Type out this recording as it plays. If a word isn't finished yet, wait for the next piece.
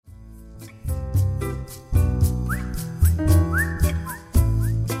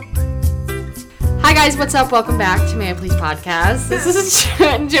guys, what's up? Welcome back to May I Please Podcast. This is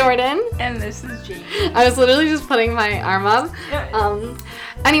Jordan. And this is Jamie. I was literally just putting my arm up.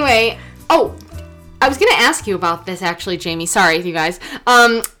 Anyway, I was going to ask you about this actually, Jamie. Sorry, you guys.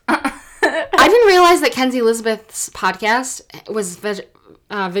 I didn't realize that Kenzie Elizabeth's podcast was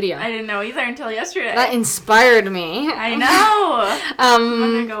video. I didn't know either until yesterday. That inspired me. I know. I'm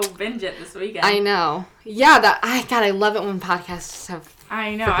going to go binge it this weekend. I know. Yeah, I love it when podcasts have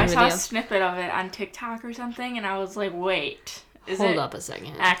I know. I saw a snippet of it on TikTok or something, and I was like, wait. Hold up a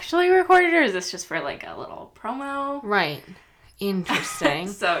second. Actually recorded, or is this just for, like, a little promo? Right. Interesting.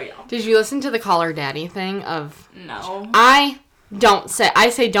 So, yeah. Did you listen to the Call Her Daddy thing of... No. I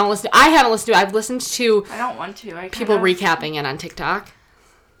say don't listen. I haven't listened to it. I've listened to... I don't want to. People recapping it on TikTok.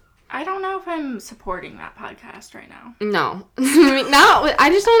 I don't know if I'm supporting that podcast right now. No. No, I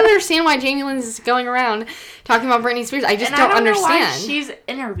just don't understand why Jamie Lynn's is going around talking about Britney Spears. I just don't understand. Know why she's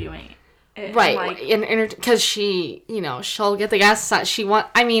interviewing it. Right. Because she, she'll get the guests. Get your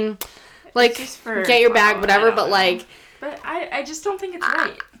bag, whatever, but like... But I just don't think it's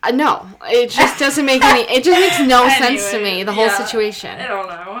right. No. It just doesn't make it just makes no sense to me, the whole situation. I don't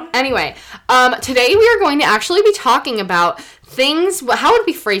know. Anyway, today we are going to actually be talking about things, how would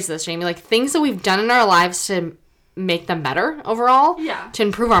we phrase this, Jamie? Like things that we've done in our lives to make them better overall? Yeah. To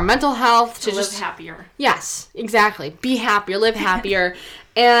improve our mental health. To live happier. Yes, exactly. Be happier, live happier.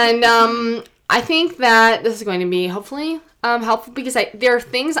 And I think that this is going to be hopefully helpful because there are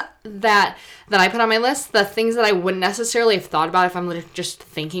things that I put on my list, the things that I wouldn't necessarily have thought about if I'm just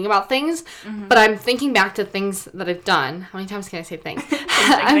thinking about things, but I'm thinking back to things that I've done. How many times can I say things?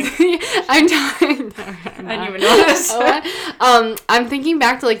 I'm talking. I didn't even notice. I'm thinking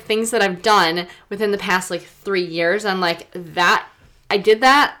back to like things that I've done within the past like 3 years, and like that I did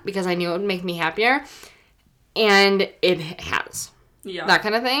that because I knew it would make me happier, and it has. Yeah. That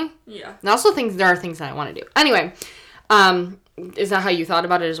kind of thing. Yeah. And also there are things that I want to do. Anyway. Is that how you thought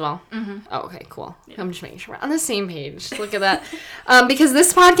about it as well? Mm-hmm. Oh, okay, cool. Yeah. I'm just making sure we're on the same page. Look at that. Because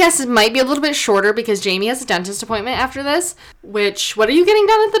this podcast might be a little bit shorter because Jamie has a dentist appointment after this. What are you getting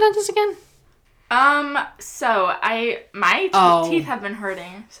done at the dentist again? So my teeth have been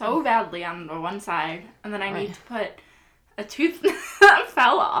hurting so badly on the one side, and then I need to put a tooth that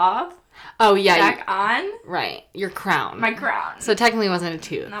fell off. Oh, yeah. Back on? Right. Your crown. My crown. So technically it wasn't a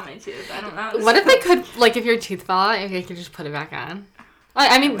tooth. Not my tooth. I don't know. What if they could, like, if your tooth fell out, if they could just put it back on?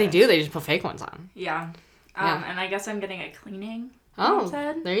 I mean, they do. They just put fake ones on. Yeah. And I guess I'm getting a cleaning. Oh,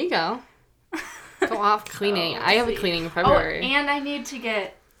 there you go. Go off cleaning. I have a cleaning in February. Oh, and I need to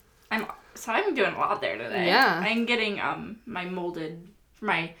get... I'm doing a lot there today. Yeah. I'm getting my molded...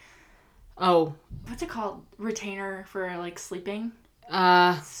 my... Oh. What's it called? Retainer for, like, sleeping?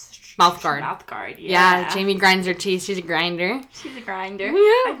 Mouth guard. Mouth guard, yeah. Jamie grinds her teeth. She's a grinder. She's a grinder. Yeah.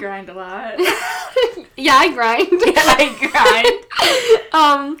 I grind a lot. Yeah, I grind. Yeah, I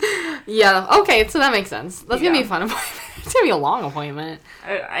grind. Yeah. Okay, so that makes sense. That's going to be a fun appointment. It's going to be a long appointment.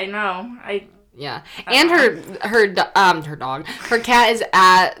 I know. Yeah. And her dog. Her cat is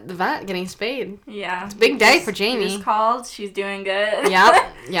at the vet getting spayed. Yeah. It's a big day for Jamie. Just called. She's doing good.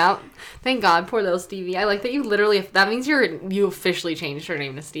 Yep. Thank God. Poor little Stevie. I like that you literally, that means you officially changed her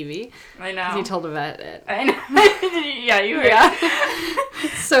name to Stevie. I know. You told the vet it. I know. Yeah, you were. Yeah.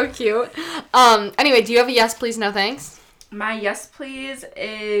 So cute. Anyway, do you have a yes, please, no thanks? My yes, please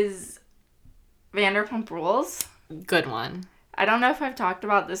is Vanderpump Rules. Good one. I don't know if I've talked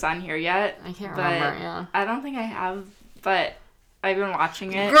about this on here yet. I can't remember, yeah. I don't think I have, but I've been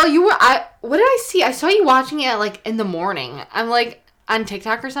watching it. Girl, what did I see? I saw you watching it, like, in the morning. I'm, like, on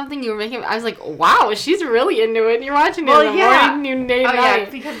TikTok or something. You were making, I was like, wow, she's really into it. You're watching it in the morning, noon, day, night. Yeah,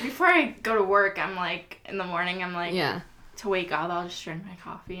 because before I go to work, I'm, like, in the morning, I'm, like, yeah. To wake up, I'll just drink my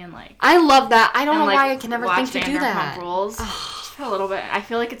coffee and, like... I love that. I don't know why I can never think to do that. Rules. Just for a little bit. I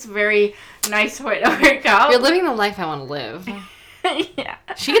feel like it's a very nice way to wake up. You're living the life I want to live. Yeah.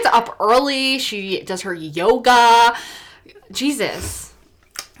 She gets up early. She does her yoga. Jesus.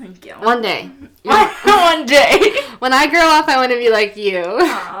 Thank you. One day. One day. When I grow up, I want to be like you.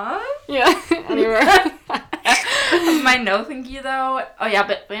 Aww. Yeah. Anyway. My no thank you, though. Oh, yeah,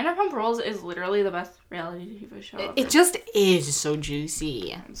 but Vanderpump Rules is literally the best reality TV show ever. It just is so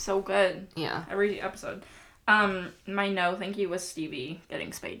juicy. It's so good. Yeah. Every episode. My no thank you was Stevie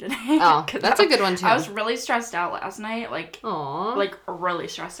getting spayed today. Oh, that's a good one, too. I was really stressed out last night. Aww. Like, really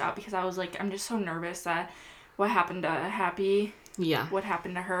stressed out because I was like, I'm just so nervous that what happened to Happy. Yeah. What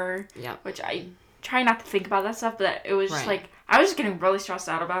happened to her. Yeah. Which I try not to think about that stuff, but it was just like, I was just getting really stressed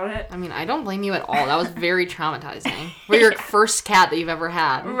out about it. I mean, I don't blame you at all. That was very traumatizing. We're your first cat that you've ever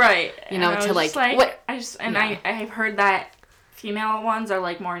had. Right. You know, to like what? what? I've heard that female ones are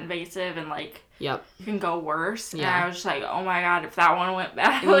like more invasive and like Yep. You can go worse. Yeah. And I was just like, oh my God, if that one went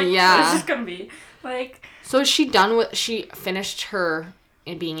bad, like, yeah. it's just going to be, like... So is she finished her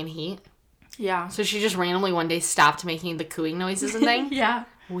being in heat? Yeah. So she just randomly one day stopped making the cooing noises and things? Yeah.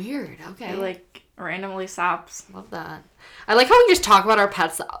 Weird. Okay. It, like, randomly stops. Love that. I like how we just talk about our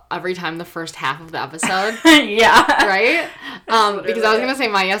pets every time the first half of the episode. Yeah. Right? Because I was gonna say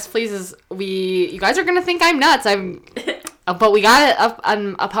my yes please is you guys are gonna think I'm nuts. But we got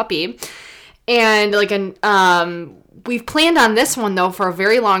a puppy, and like we've planned on this one though for a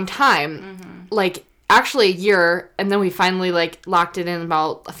very long time, like actually a year, and then we finally like locked it in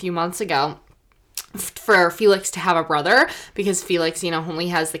about a few months ago. For Felix to have a brother, because Felix, only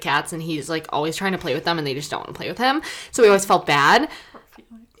has the cats and he's like always trying to play with them and they just don't want to play with him. So we always felt bad.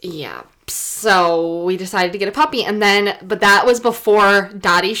 Yeah. So we decided to get a puppy, but that was before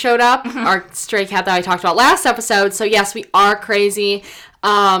Dottie showed up, our stray cat that I talked about last episode. So yes, we are crazy. What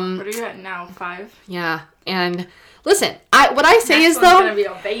are you at now? 5? Yeah. And listen, what I say Next is though, gonna be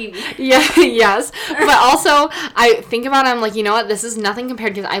a baby. Yeah, yes, but also I think about it, I'm like, you know what? This is nothing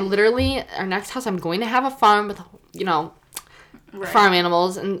compared, because I literally, our next house, I'm going to have a farm with, farm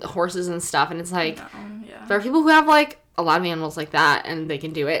animals and horses and stuff, and it's like, there are people who have like a lot of animals like that, and they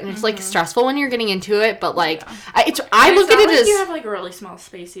can do it, and it's like stressful when you're getting into it, but like, I look at it like as you have like a really small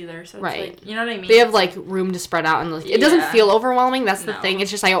space either, so it's like, you know what I mean? They have like room to spread out, and like, it doesn't feel overwhelming. That's the thing.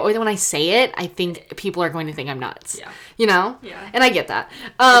 It's just when I say it, I think people are going to think I'm nuts. Yeah. Yeah. And I get that.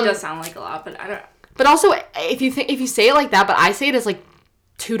 It does sound like a lot, but I don't. But also, if you say it like that, but I say it as like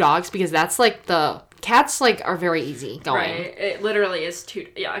 2 dogs, because that's like the cats like are very easy going. Right. It literally is 2.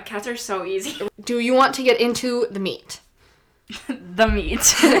 Yeah, cats are so easy. Do you want to get into the meat? The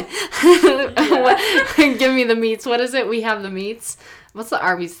meat. Give me the meats. What is it? We have the meats. What's the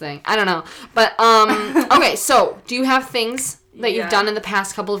Arby's thing? I don't know. But okay, so do you have things that you've done in the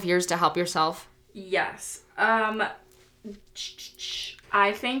past couple of years to help yourself? Yes. I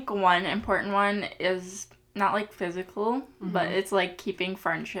think one important one is not like physical, but it's like keeping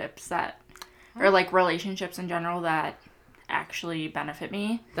friendships or like relationships in general that actually benefit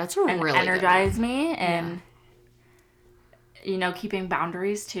me. That's really energize me, and keeping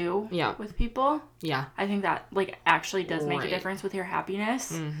boundaries too. Yeah. With people. Yeah. I think that like actually does make a difference with your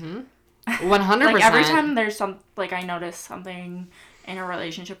happiness. 100%. Like every time there's I notice something in a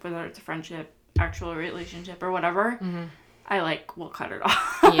relationship, whether it's a friendship, actual relationship, or whatever, I will cut it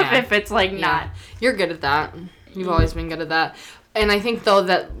off if it's like not. You're good at that. You've always been good at that. And I think though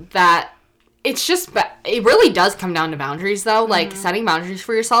that it's just, it really does come down to boundaries though. Like setting boundaries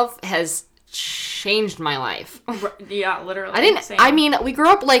for yourself has changed my life. Yeah, literally. We grew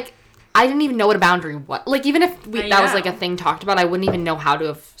up like, I didn't even know what a boundary was. Like, even if that was like a thing talked about, I wouldn't even know how to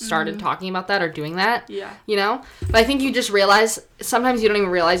have started talking about that or doing that. Yeah. But I think you just realize, sometimes you don't even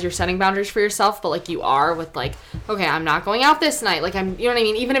realize you're setting boundaries for yourself, but like you are with like, okay, I'm not going out this night. Like you know what I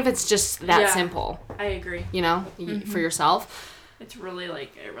mean? Even if it's just that simple. I agree. For yourself. It's really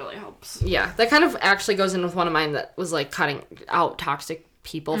it really helps. Yeah. That kind of actually goes in with one of mine that was like cutting out toxic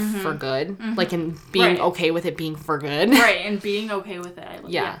people for good. Like, and being okay with it being for good. Right. And being okay with it.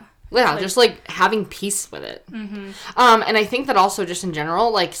 Yeah, just like having peace with it. And I think that also just in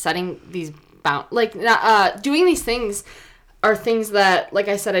general, like setting these doing these things are things that, like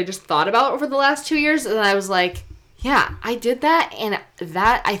I said, I just thought about over the last 2 years, and I was like, yeah, I did that, and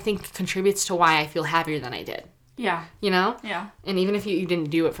that I think contributes to why I feel happier than I did. Yeah. Yeah. And even if you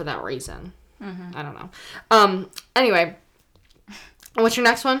didn't do it for that reason. I don't know. Anyway, what's your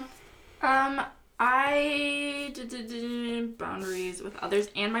next one? I did boundaries with others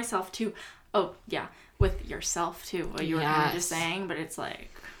and myself too. Oh, yeah, with yourself too. What you were kind of just saying, but it's like,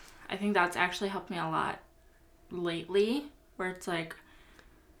 I think that's actually helped me a lot lately, where it's like,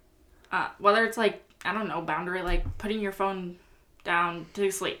 whether it's like, I don't know, boundary, like putting your phone down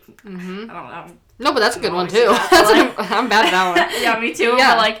to sleep. I don't know. No, but that's a good one too. I'm bad at that one. Yeah, me too.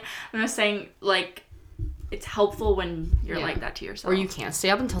 Yeah. But like, I'm just saying, like, it's helpful when you're like that to yourself. Or you can't stay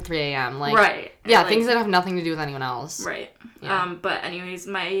up until 3 a.m. Like, right. Yeah, things that have nothing to do with anyone else. Right. Yeah. But anyways,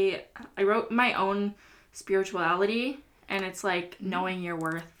 I wrote my own spirituality, and it's like knowing your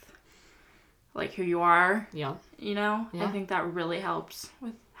worth, like who you are. Yeah. Yeah. I think that really helps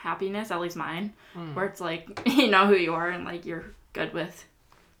with happiness, at least mine, where it's like, you know who you are and like you're good with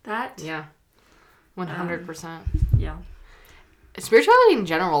that. Yeah. 100%. Yeah. Spirituality in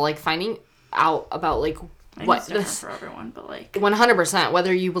general, like finding out about like what this for everyone, but like 100%,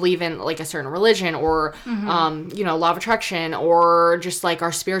 whether you believe in like a certain religion or law of attraction, or just like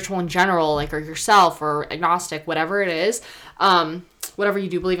are spiritual in general, like, or yourself, or agnostic, whatever it is, whatever you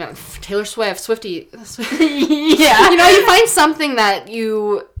do believe in. Taylor Swift, Swiftie. Yeah. You find something that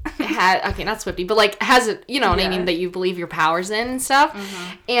you okay, not Swiftie, but like has it, you know what I mean, that you believe your powers in and stuff.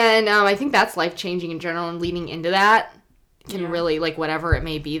 And I think that's life-changing in general, and leading into that can really, like, whatever it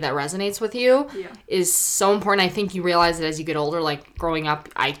may be that resonates with you is so important. I think you realize it as you get older. Like, growing up,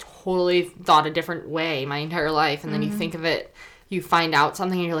 I totally thought a different way my entire life, and then you think of it, you find out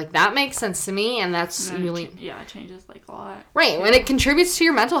something, and you're like, that makes sense to me, and that's really... it changes, like, a lot. Right, and it contributes to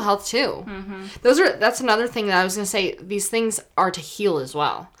your mental health, too. That's another thing that I was going to say. These things are to heal as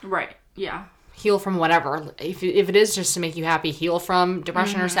well. Right, yeah. Heal from whatever. If it is just to make you happy, heal from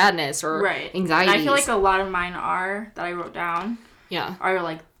depression or sadness or anxiety. I feel like a lot of mine that I wrote down, are,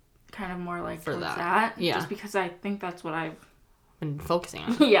 like, kind of more, like, for that. Yeah. Just because I think that's what I've... been focusing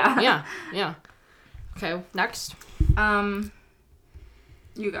on. Yeah. Yeah. Okay, next.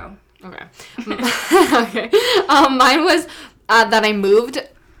 You go. Okay. Okay. Mine was that I moved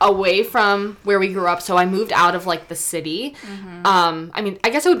away from where we grew up. So I moved out of, like, the city. I mean, I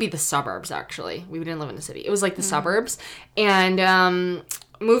guess it would be the suburbs, actually. We didn't live in the city. It was, like, the suburbs. And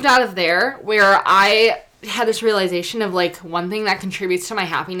moved out of there, where I had this realization of, like, one thing that contributes to my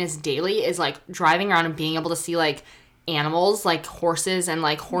happiness daily is, like, driving around and being able to see, like, animals, like horses and,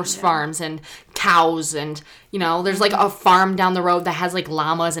 like, horse farms and cows, and, you know, there's, like, a farm down the road that has, like,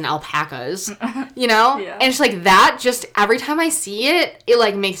 llamas and alpacas, you know? And it's like that, just every time I see it, it,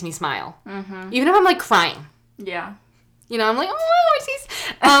 like, makes me smile. Even if I'm, like, crying. Yeah. You know, I'm like, oh, horsies.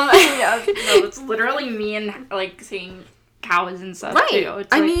 No, it's literally me and, like, seeing cows and stuff, too. It's,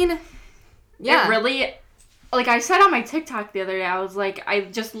 I mean, it really, like, I said on my TikTok the other day, I was like, I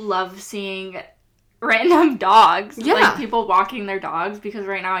just love seeing random dogs. Like, people walking their dogs, because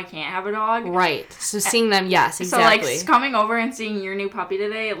right now I can't have a dog. Right. So seeing them, yes, exactly. So, like, coming over and seeing your new puppy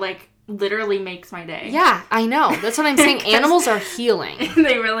today, like, literally makes my day. Yeah, I know. That's what I'm saying. Animals are healing.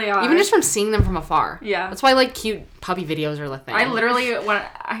 They really are. Even just from seeing them from afar. Yeah. That's why, like, cute puppy videos are the thing. I literally, when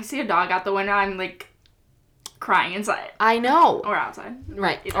I see a dog out the window, I'm, like, crying inside. I know. Or outside.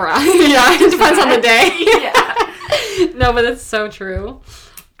 Right. Or yeah, it depends on the day. No, but it's so true.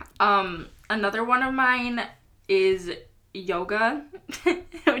 Another one of mine is yoga,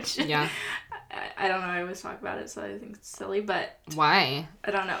 which I don't know. I always talk about it, so I think it's silly, but why?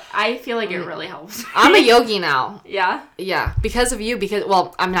 I don't know. I feel like it really helps. I'm a yogi now. Yeah? Yeah, because of you.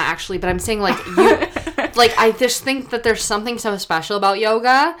 Well, I'm not actually, but I'm saying, like, you. Like, I just think that there's something so special about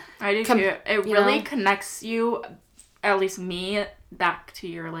yoga. I do too. It really connects you, at least me, back to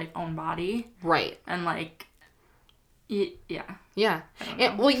your, like, own body. Right. And, like, yeah. Yeah.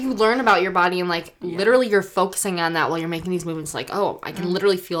 Well, you learn about your body, and, like, literally you're focusing on that while you're making these movements. Like, oh, I can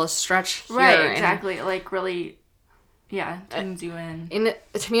literally feel a stretch here. Right, exactly. And, like, really, tunes you in. And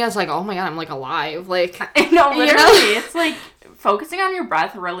to me, I was like, oh my God, I'm, like, alive. Like, no, literally. You know? It's, like, focusing on your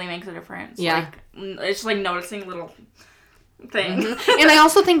breath really makes a difference. Yeah. Like, it's just, like, noticing little things. And I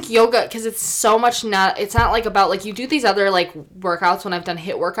also think yoga, because it's so much it's not, like, about, like, you do these other, like, workouts when I've done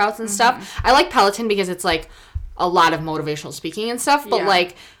HIIT workouts and stuff. I like Peloton because it's, like, a lot of motivational speaking and stuff, but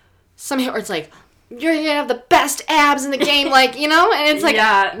like some where it's like, you're gonna have the best abs in the game, like, you know, and it's like,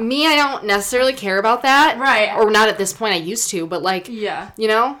 me, I don't necessarily care about that, right? Or not at this point. I used to, but like, you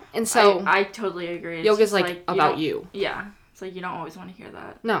know, and so I totally agree. It's yoga's like about you. Yeah, it's like you don't always want to hear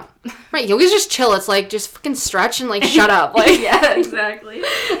that. No, right? Yoga's just chill. It's like just fucking stretch and like shut up. Like, yeah, exactly.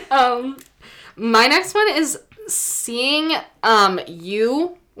 My next one is seeing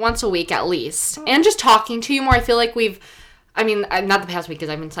you once a week at least, and just talking to you more. I feel like not the past week because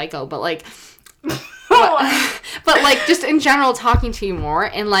I've been psycho, but like, but like just in general talking to you more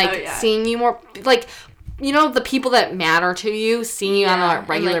and like seeing you more, like, you know, the people that matter to you, seeing you on a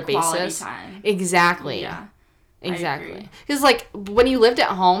regular and, like, basis. Time. Exactly. Yeah. Exactly. Because, like, when you lived at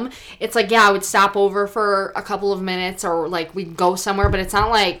home, it's like, I would stop over for a couple of minutes or, like, we'd go somewhere, but it's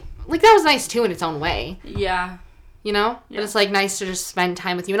not like that was nice, too, in its own way. Yeah. You know? Yeah. But it's, like, nice to just spend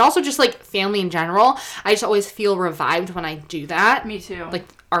time with you. And also just, like, family in general. I just always feel revived when I do that. Me too. Like,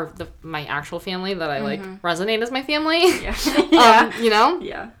 my actual family that I, like, resonate as my family. Yeah. You know?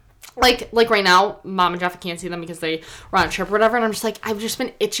 Yeah. Like right now, Mom and Jeff, I can't see them because they were on a trip or whatever, and I'm just like, I've just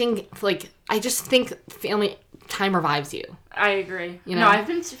been itching, like, I just think family time revives you. I agree. You know? No, I've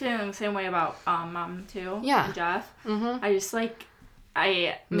been feeling the same way about Mom, too. Yeah. And Jeff. Mm-hmm. I just, like,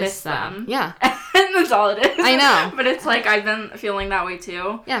 I miss them. Yeah. And that's all it is. I know. But it's like, I've been feeling that way,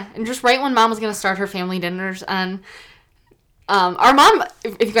 too. Yeah, and just right when Mom was going to start her family dinners, and our mom,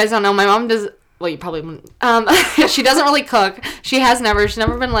 if you guys don't know, my mom does... Well, you probably wouldn't. She doesn't really cook. She's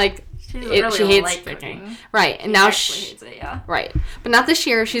never been, like... she hates cooking. Right. And now she hates it, yeah. Right. But not this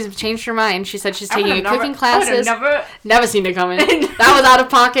year. She's changed her mind. She said she's taking cooking classes. Never seen it coming. That was out of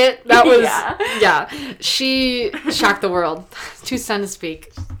pocket. That was yeah. She shocked the world. Too stunned to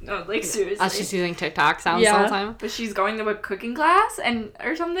speak. No, like seriously. She's using TikTok sounds all the time. But she's going to a cooking class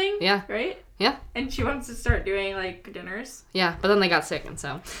or something. Yeah. Right? Yeah. And she wants to start doing like dinners. Yeah, but then they got sick and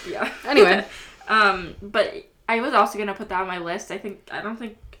so. Yeah. Anyway. But I was also gonna put that on my list. I think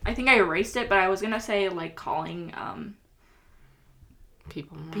I erased it, but I was gonna say like calling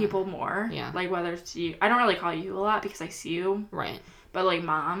people more. Yeah. Like whether it's you. I don't really call you a lot because I see you. Right. But like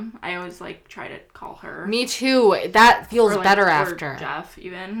mom, I always like try to call her. Me too. That feels better after. Or Jeff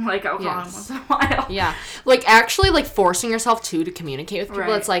even. Like I'll call him once in a while. Yeah. Like actually like forcing yourself to communicate with people.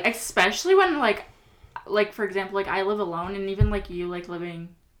 Right. It's like especially when like for example, like I live alone and even like you like living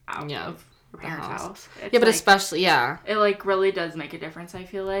out of your parents' house. Yeah, but like, especially it like really does make a difference, I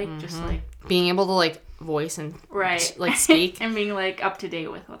feel like. Just like being able to like voice and like speak and being like up to date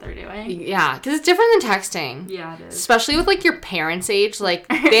with what they're doing. Yeah, because it's different than texting. Yeah, it is. Especially with like your parents' age, like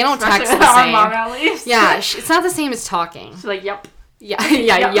they don't text the same. Our mom, at least. Yeah, it's not the same as talking. She's like, yep.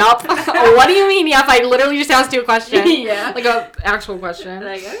 Yeah, yup. What do you mean, yup? I literally just asked you a question. Yeah, like a actual question.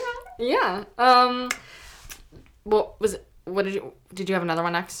 Like, okay. Yeah. What did you have another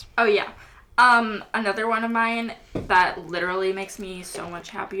one next? Oh yeah. Another one of mine that literally makes me so much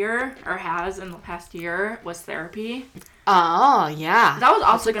happier, or has in the past year, was therapy. Oh, yeah. That was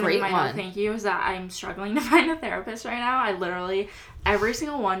also going to be my note, thank you, is that I'm struggling to find a therapist right now. I literally, every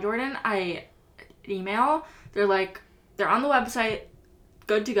single one, Jordan, I email, they're on the website,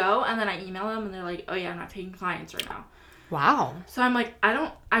 good to go, and then I email them, and they're like, oh yeah, I'm not taking clients right now. Wow. So I'm like,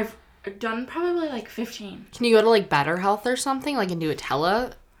 I've done probably like 15. Can you go to like BetterHealth or something, like, and do a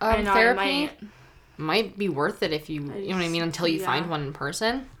therapy? Might be worth it if you know what I mean, until you find one in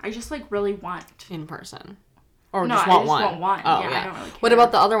person. I just like really want in person, or just want one. Want one. Oh yeah. I don't really care. What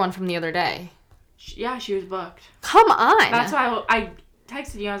about the other one from the other day? She was booked. Come on. That's why I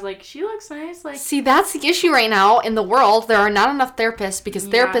texted you. I was like, she looks nice. Like, see, that's the issue right now in the world. There are not enough therapists because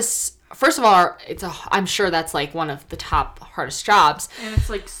therapists. First of all, I'm sure that's like one of the top hardest jobs, and it's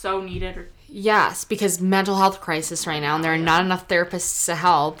like so needed. Yes, because mental health crisis right now, and there are not enough therapists to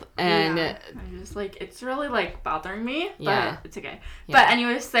help, and I'm just like, it's really like bothering me, but it's okay. Yeah. But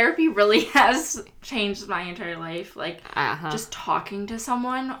anyways, therapy really has changed my entire life. Like, just talking to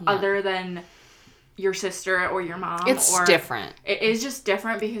someone other than your sister or your mom. It's different. It is just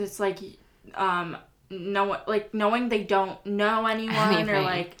different because it's like, knowing they don't know anyone or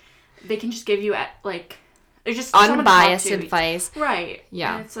like they can just give you like. It's just unbiased advice. Right.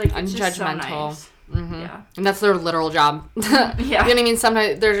 Yeah. And it's like, unjudgmental. It's just so nice. Mm-hmm. Yeah. And that's their literal job. Yeah. You know what I mean?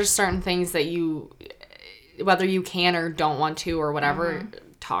 Sometimes there's just certain things that you, whether you can or don't want to or whatever,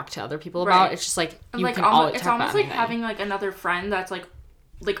 talk to other people about. It's just like, you like, can always it's talk almost about like anything. having like another friend that's like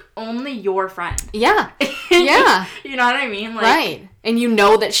only your friend. Yeah. Yeah. You know what I mean? Like, right. And you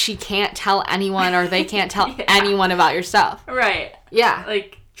know that she can't tell anyone or they can't tell anyone about your stuff. Right. Yeah.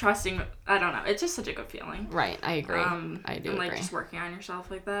 Like, trusting, I don't know. It's just such a good feeling. Right. I agree. I do agree. Like, just working on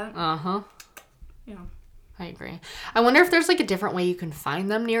yourself like that. Uh-huh. Yeah. I agree. I wonder if there's like a different way you can find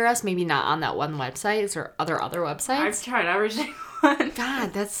them near us. Maybe not on that one website. Is there other websites? I've tried every single one.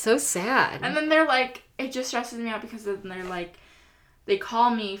 God, that's so sad. And then they're like, it just stresses me out because then they're like, they call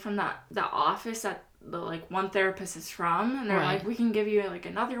me from the office that the like one therapist is from, and they're like, we can give you like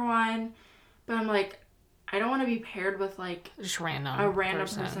another one, but I'm like, I don't want to be paired with like just a random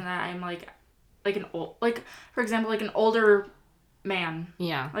person that I'm like an old, like for example, like an older man.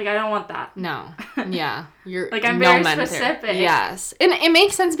 Yeah. Like, I don't want that. No. Yeah. You're like, I'm very specific. Yes. And it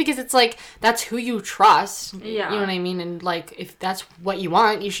makes sense because it's like, that's who you trust. Yeah. You know what I mean? And like, if that's what you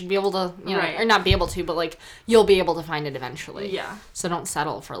want, you should be able to, you know, or not be able to, but like, you'll be able to find it eventually. Yeah. So don't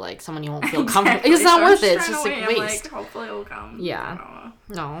settle for like someone you won't feel comfortable. It's not worth it. It's just a waste. Like, hopefully it'll come. Yeah.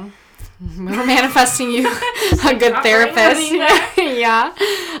 No. We're manifesting you a good therapist. Yeah.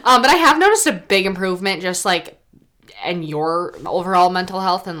 But I have noticed a big improvement just like in your overall mental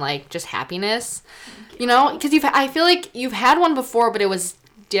health and like just happiness, you know, because I feel like you've had one before, but it was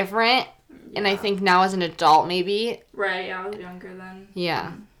different. Yeah. And I think now as an adult, maybe. Right. Yeah. I was younger then.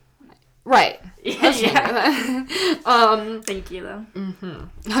 Yeah. Right. Yeah. Thank you though. Mm-hmm.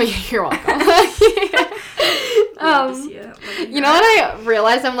 Oh yeah, you're welcome. You know what I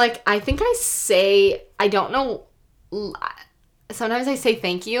realized? I'm like, I think I don't know. Sometimes I say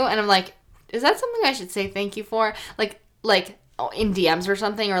thank you, and I'm like, is that something I should say thank you for? Like, in DMs or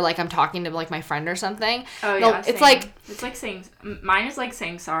something, or like I'm talking to like my friend or something. Oh yeah, it's like saying mine is like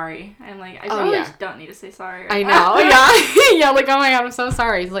saying sorry. I'm like I probably don't need to say sorry. I know, yeah, yeah. Like oh my god, I'm so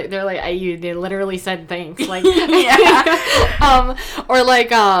sorry. It's like they're like they literally said thanks. Like yeah, or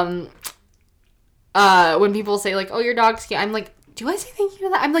like when people say like oh your dog's cute, I'm like do I say thank you to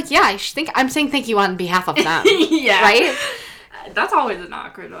that? I'm like yeah, I'm saying thank you on behalf of them. Yeah, right. That's always an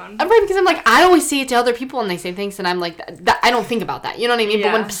awkward one. Right, because I'm like, I always say it to other people and they say thanks, and I'm like, I don't think about that. You know what I mean?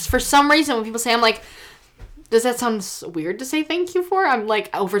 Yeah. But for some reason, when people say, I'm like, does that sound weird to say thank you for? I'm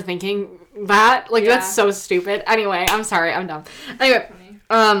like overthinking that. Like, that's so stupid. Anyway, I'm sorry. I'm dumb. Anyway,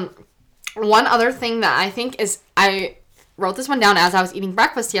 one other thing that I think is, I wrote this one down as I was eating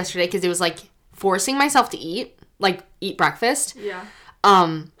breakfast yesterday because it was like forcing myself to eat breakfast. Yeah.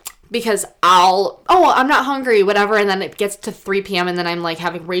 Because I'm not hungry, whatever, and then it gets to 3 p.m. and then I'm like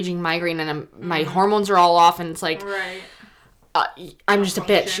having raging migraine and my hormones are all off and it's like, right. I'm just a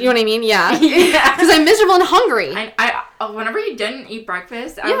bitch. You know what I mean? Yeah. Because I'm miserable and hungry. I whenever you didn't eat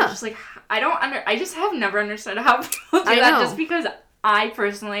breakfast, I was just like, I just have never understood how people do that just because I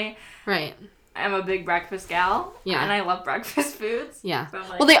personally am a big breakfast gal. Yeah. And I love breakfast foods. Yeah. So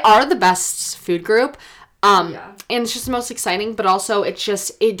well, they are the best food group. And it's just the most exciting, but also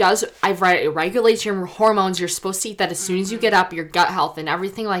I've read it regulates your hormones. You're supposed to eat that as soon as you get up, your gut health and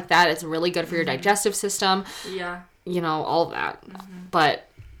everything like that. It's really good for your digestive system. Yeah. You know, all of that. Mm-hmm. But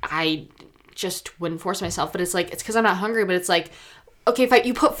I just wouldn't force myself. But it's like, it's because I'm not hungry, but it's like, okay, if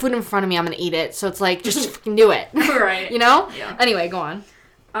you put food in front of me, I'm going to eat it. So it's like, just fucking do it. Right. You know? Yeah. Anyway, go on.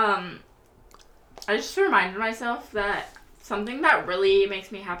 I just reminded myself that something that really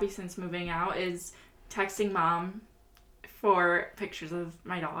makes me happy since moving out is texting mom for pictures of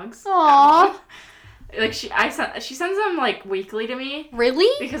my dogs. Aww. Like she sends them like weekly to me. Really?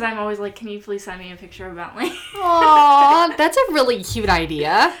 Because I'm always like, can you please send me a picture of Bentley? Aww, that's a really cute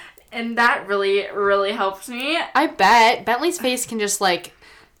idea. And that really, really helps me. I bet. Bentley's face can just like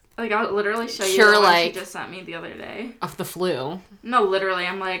I'll literally show you the one she just sent me the other day. Of the flu. No, literally.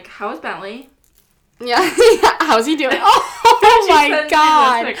 I'm like, how is Bentley? Yeah. How's he doing? Oh my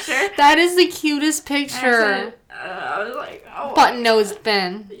god. That is the cutest picture. I was like, oh. Button-nosed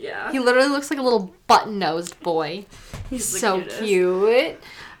Ben. Yeah. He literally looks like a little button-nosed boy. He's so cute.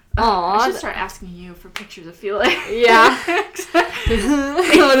 Aww. I should start asking you for pictures of Felix. Yeah.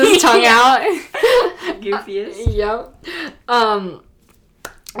 With his tongue out. Goofiest. Yep.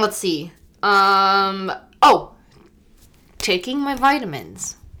 Let's see. Taking my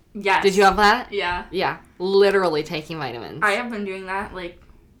vitamins. Yes. Did you have that? Yeah. Yeah. Literally taking vitamins. I have been doing that, like,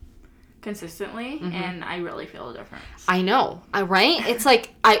 consistently, and I really feel a difference. I know. Right? It's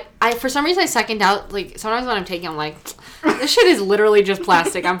like, I for some reason I second out, like, sometimes when I'm taking, I'm like, this shit is literally just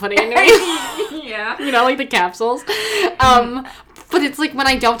plastic I'm putting into me. Yeah. You know, like the capsules. But it's like, when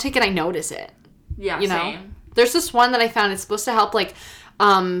I don't take it, I notice it. Yeah, you know? Same. There's this one that I found, it's supposed to help, like,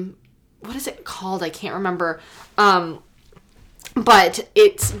 what is it called? I can't remember. But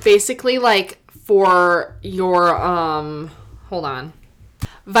it's basically like for your hold on,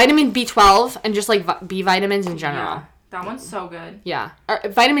 vitamin B12 and just like B vitamins in general. Yeah, that one's so good. Yeah,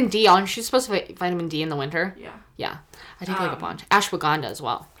 vitamin D. She's supposed to have vitamin D in the winter. Yeah. I take like a bunch. Ashwagandha as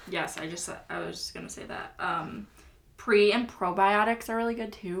well. Yes, I was just gonna say that. Pre and probiotics are really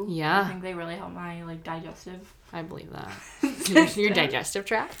good too. Yeah, I think they really help my like digestive. I believe that. Your digestive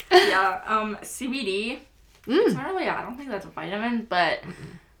tract. Yeah. CBD. It's not really. I don't think that's a vitamin, but.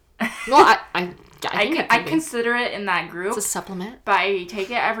 Well, I consider it in that group. It's a supplement. But I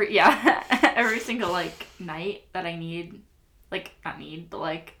take it every single like night that I need, like not need, but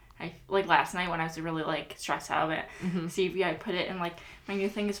like I like last night when I was really like stressed out of it. CBD, I put it in like my new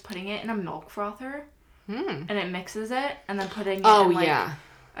thing is putting it in a milk frother, and it mixes it, and then putting it in like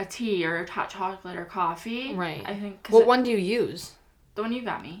a tea or hot chocolate or coffee. Right. I think. What one do you use? The one you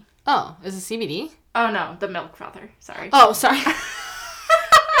got me. Oh, is it CBD? Oh no, the milk frother. Sorry. Oh, sorry.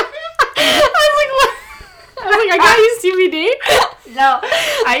 I was like, I got you CBD. No,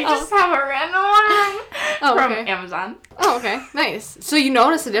 I just have a random one from Amazon. Oh, okay, nice. So you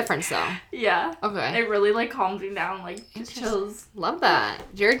notice a difference though. Yeah. Okay. It really like calms me down, like just chills. Love that.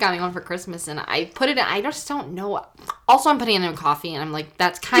 Jared got me one for Christmas, and I put it in. I just don't know. Also, I'm putting it in coffee, and I'm like,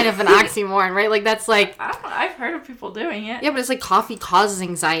 that's kind of an oxymoron, right? Like that's like. I don't know. I've heard of people doing it. Yeah, but it's like coffee causes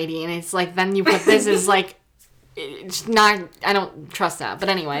anxiety, and it's like then you put this is like. It's not. I don't trust that, but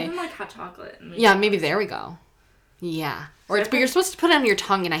anyway. Even like hot chocolate. Yeah, maybe there we go. Yeah. But you're supposed to put it on your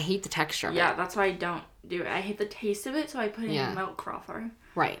tongue, and I hate the texture of it. Yeah, that's why I don't do it. I hate the taste of it, so I put it in milk frother.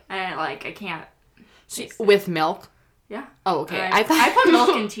 Right. And I can't. With milk? Yeah. Oh, okay. I put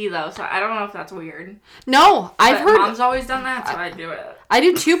milk in tea, though, so I don't know if that's weird. No, I've heard... Mom's always done that, so I do it. I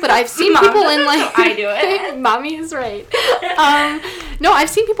do, too, but I've seen people in, like... So I do it. Mommy is right. No, I've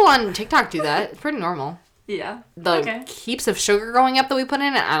seen people on TikTok do that. It's pretty normal. Yeah. The heaps of sugar growing up that we put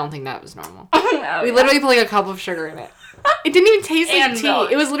in it, I don't think that was normal. We literally put, like, a cup of sugar in it. It didn't even taste like tea.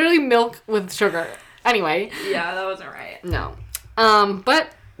 Milk. It was literally milk with sugar. Anyway. Yeah, that wasn't right. No. But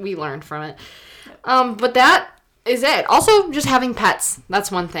we learned from it. But that is it. Also, just having pets.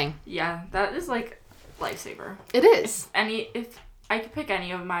 That's one thing. Yeah, that is like lifesaver. It is. If I could pick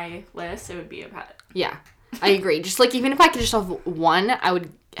any of my lists, it would be a pet. Yeah, I agree. Just like even if I could just have one, I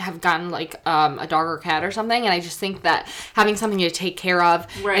would have gotten like a dog or cat or something. And I just think that having something to take care of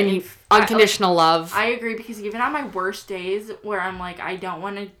and unconditional love. I agree, because even on my worst days where I'm like, I don't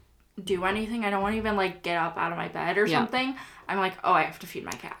want to do anything, I don't want to even like get up out of my bed or something, I'm like, oh, I have to feed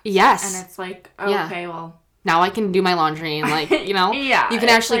my cat. Yes. And it's like, okay, well, now I can do my laundry and like, you know, you can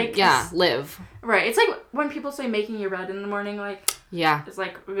actually live. Right. It's like when people say making your bed in the morning, like, it's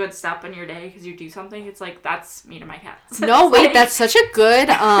like a good step in your day because you do something. It's like, that's me to my cats. No, wait, like... that's such a good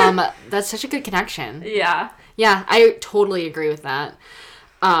connection. Yeah. Yeah, I totally agree with that.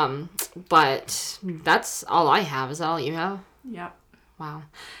 But that's all I have. Is that all you have? Yep. Wow.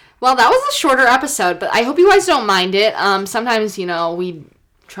 Well, that was a shorter episode, but I hope you guys don't mind it. Sometimes, you know, we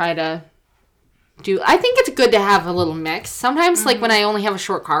try to I think it's good to have a little mix. Sometimes, like, when I only have a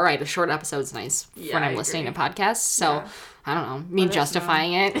short car ride, a short episode's nice when I'm listening to podcasts. So, I don't know, me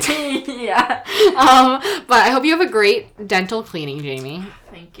justifying it. Yeah. But I hope you have a great dental cleaning, Jamie.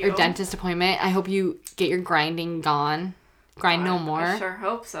 Thank you. Or dentist appointment. I hope you get your grinding gone. Grind no more. I sure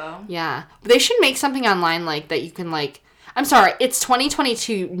hope so. Yeah. But they should make something online, like, that you can, like... I'm sorry, it's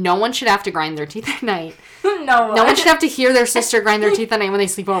 2022. No one should have to grind their teeth at night. No one should have to hear their sister grind their teeth at night when they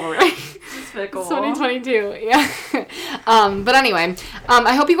sleep over. Despicable. It's 2022, yeah. But anyway,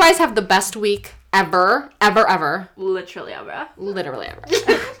 I hope you guys have the best week ever. Literally ever.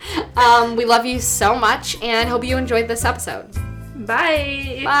 We love you so much and hope you enjoyed this episode.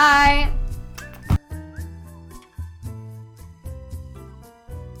 Bye. Bye.